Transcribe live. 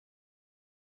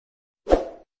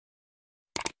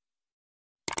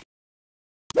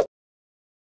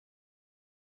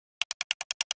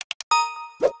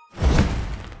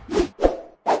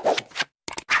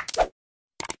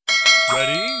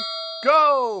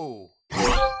Go!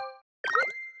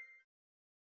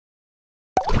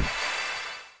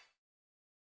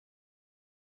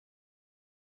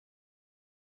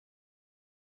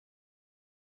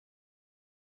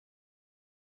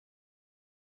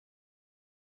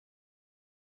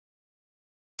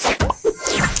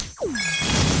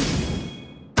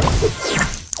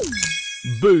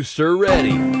 Booster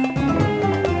ready.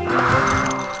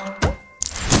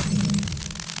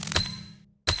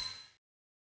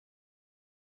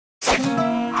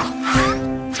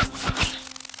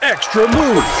 Extra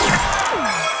move.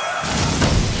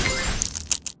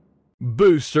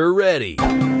 Booster ready.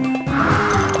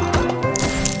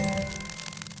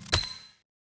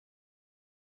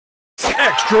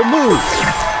 Extra move.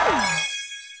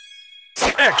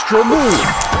 Extra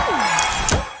move.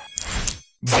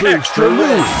 Booster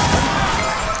ready.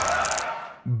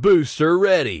 Booster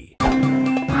ready.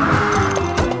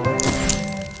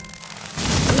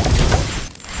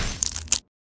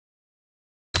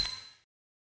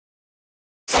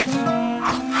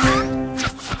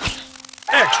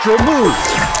 Extra move.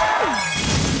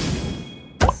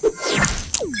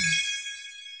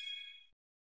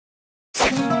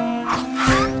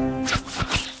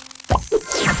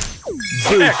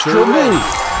 Booster move.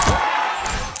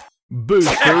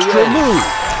 Booster extra move.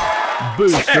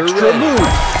 Booster extra ready.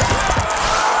 Move.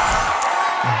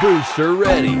 Booster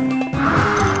ready.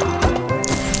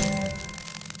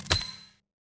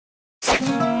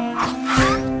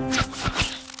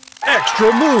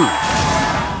 Extra move.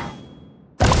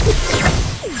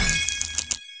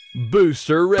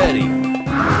 Booster ready.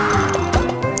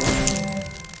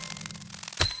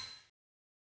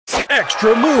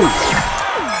 Extra move.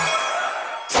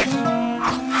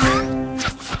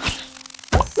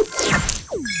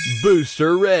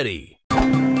 Booster ready.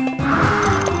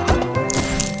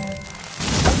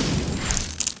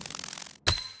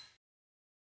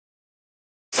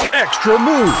 Extra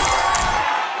move.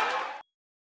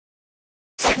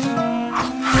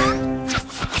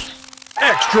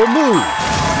 Extra move.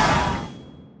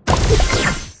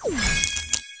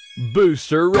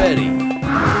 Booster ready.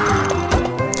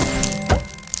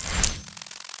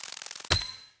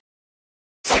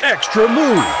 Extra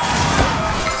move.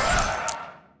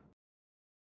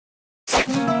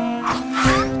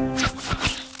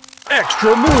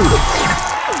 Extra move.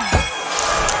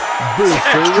 Booster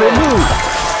extra ready.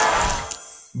 Move.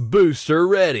 Booster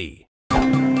ready.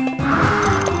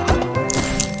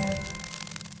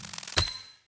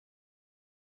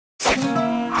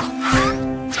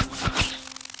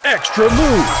 Extra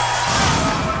move.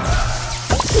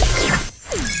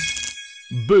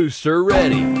 Booster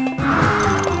ready.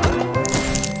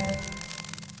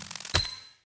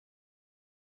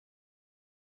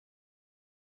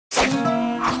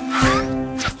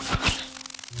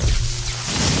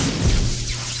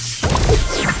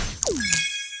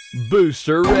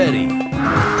 Booster ready.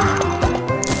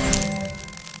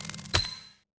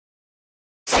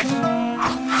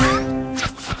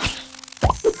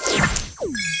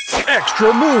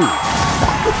 Extra move.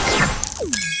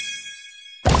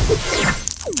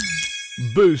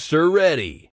 Booster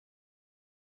ready.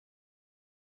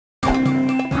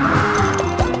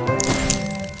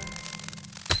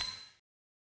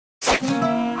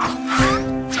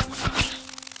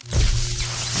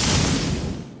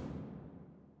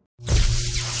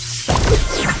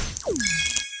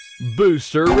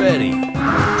 Booster ready.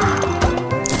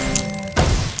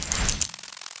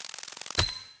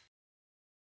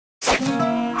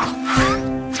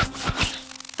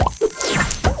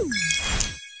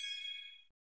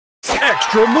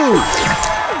 Extra move.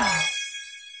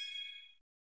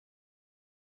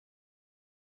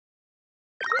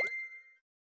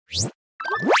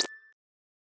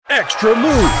 Extra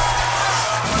move.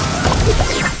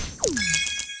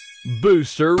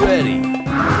 Booster ready.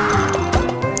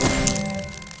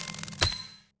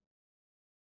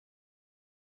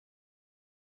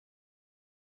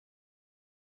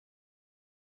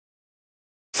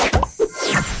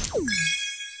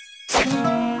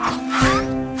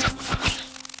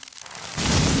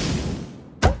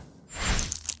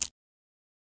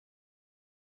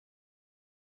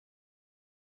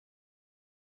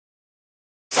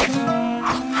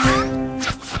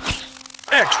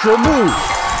 Extra move.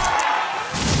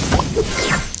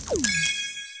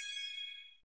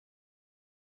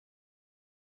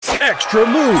 Extra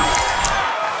move.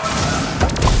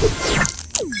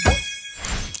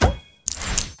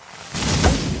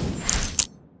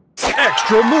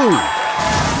 Extra move.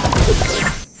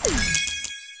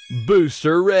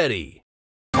 Booster ready.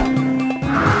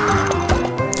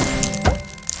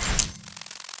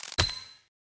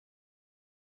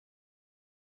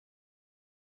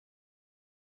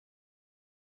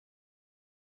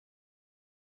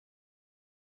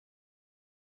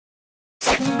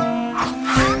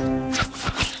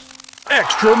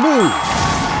 Extra move!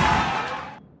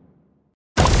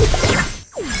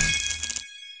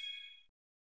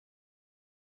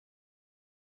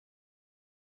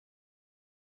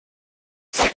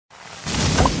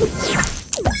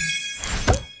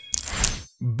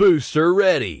 Booster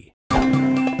ready!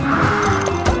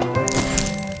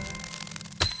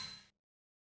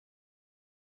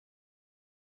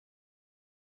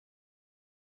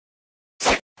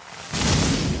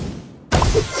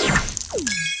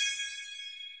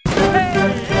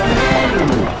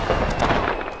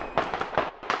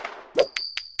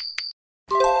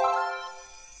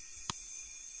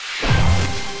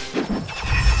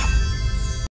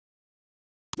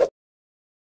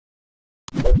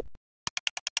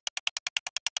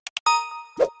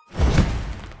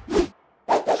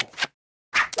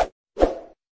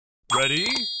 Ready,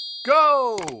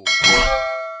 go!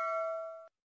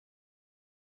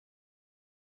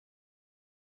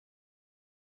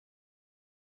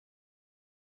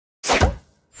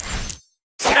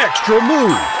 Extra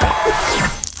move!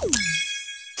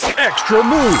 Extra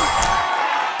move!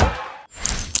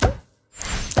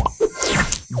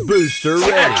 Booster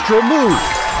ready! Extra move!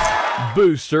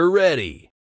 Booster ready!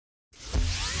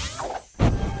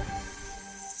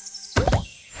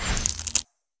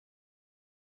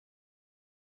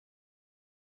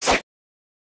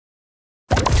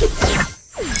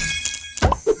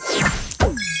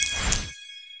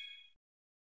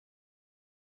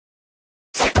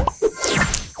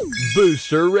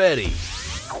 Booster ready!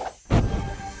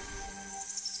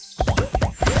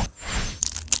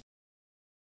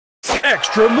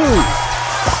 Extra move!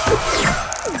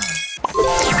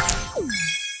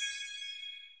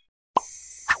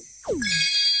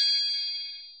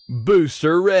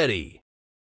 Booster ready!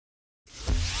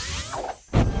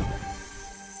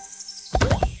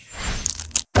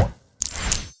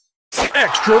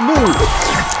 Extra move!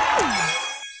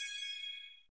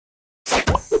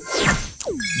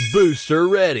 Booster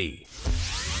ready!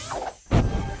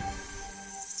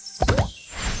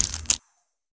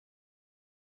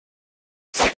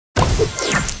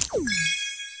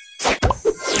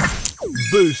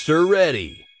 Booster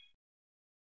ready!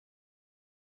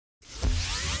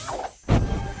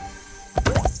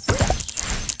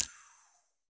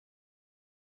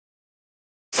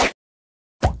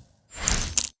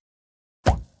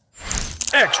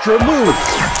 Extra move!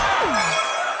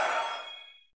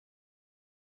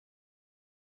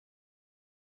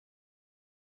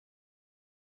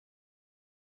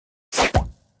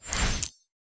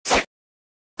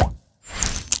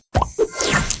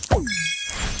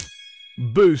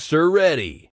 Booster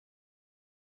ready!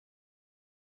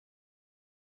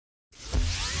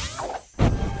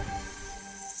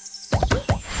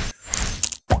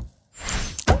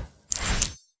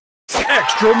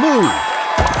 Extra move!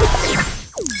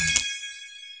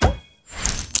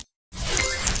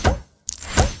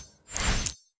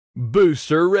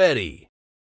 Booster ready!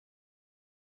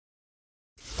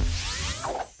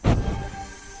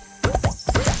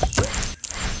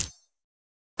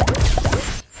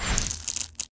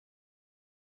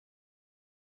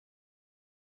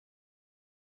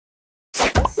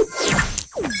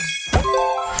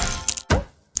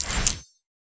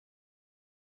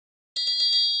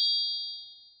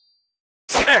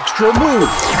 Extra move!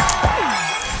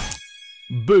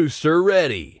 Booster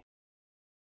ready!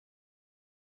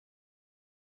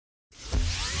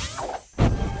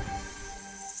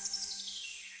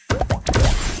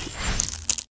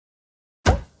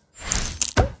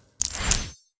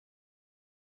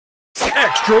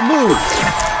 Extra move!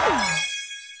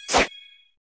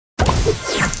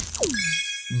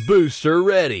 Booster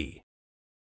ready!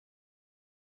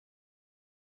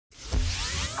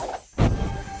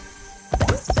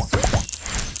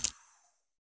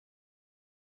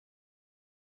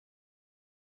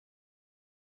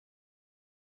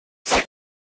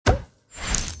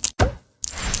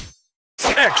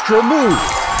 Extra move!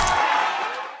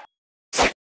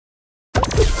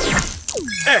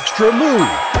 Extra move!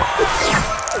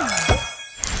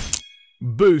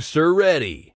 Booster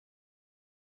ready!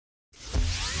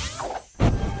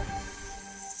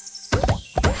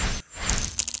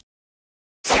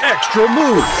 Extra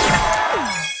move!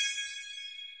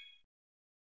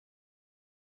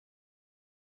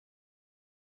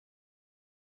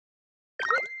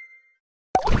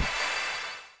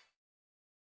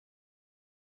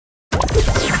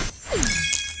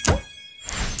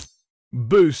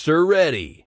 Booster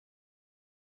ready!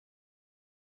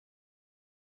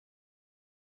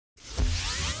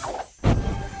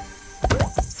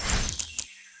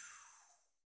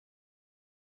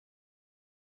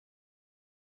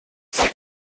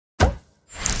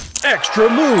 Extra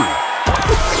move!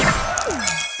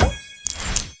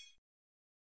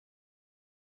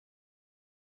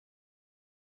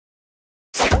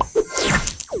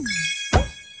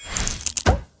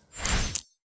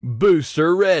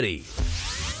 Booster ready.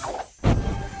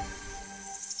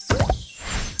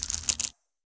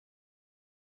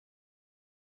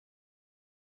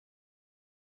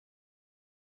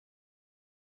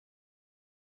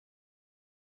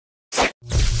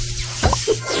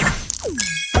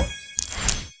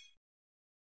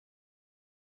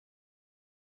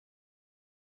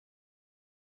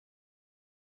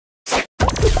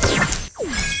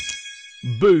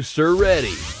 Booster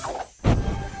ready.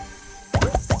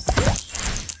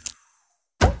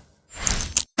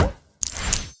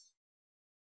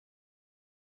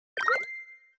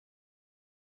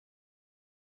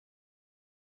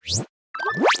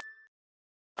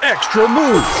 Extra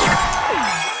move.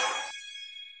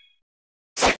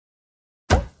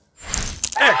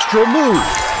 Extra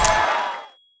move.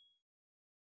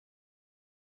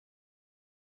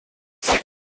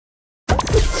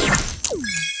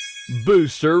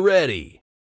 Booster ready.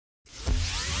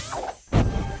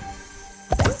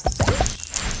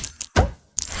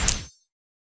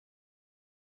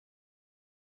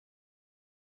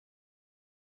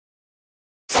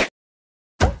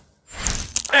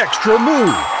 Extra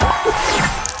move.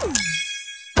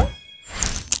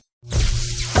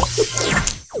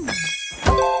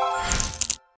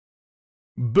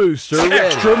 Booster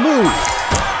ready. Extra move.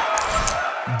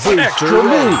 Booster Extra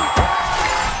ready. Move.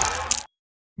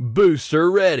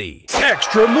 Booster ready.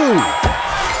 Extra move.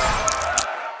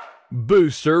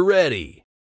 Booster ready.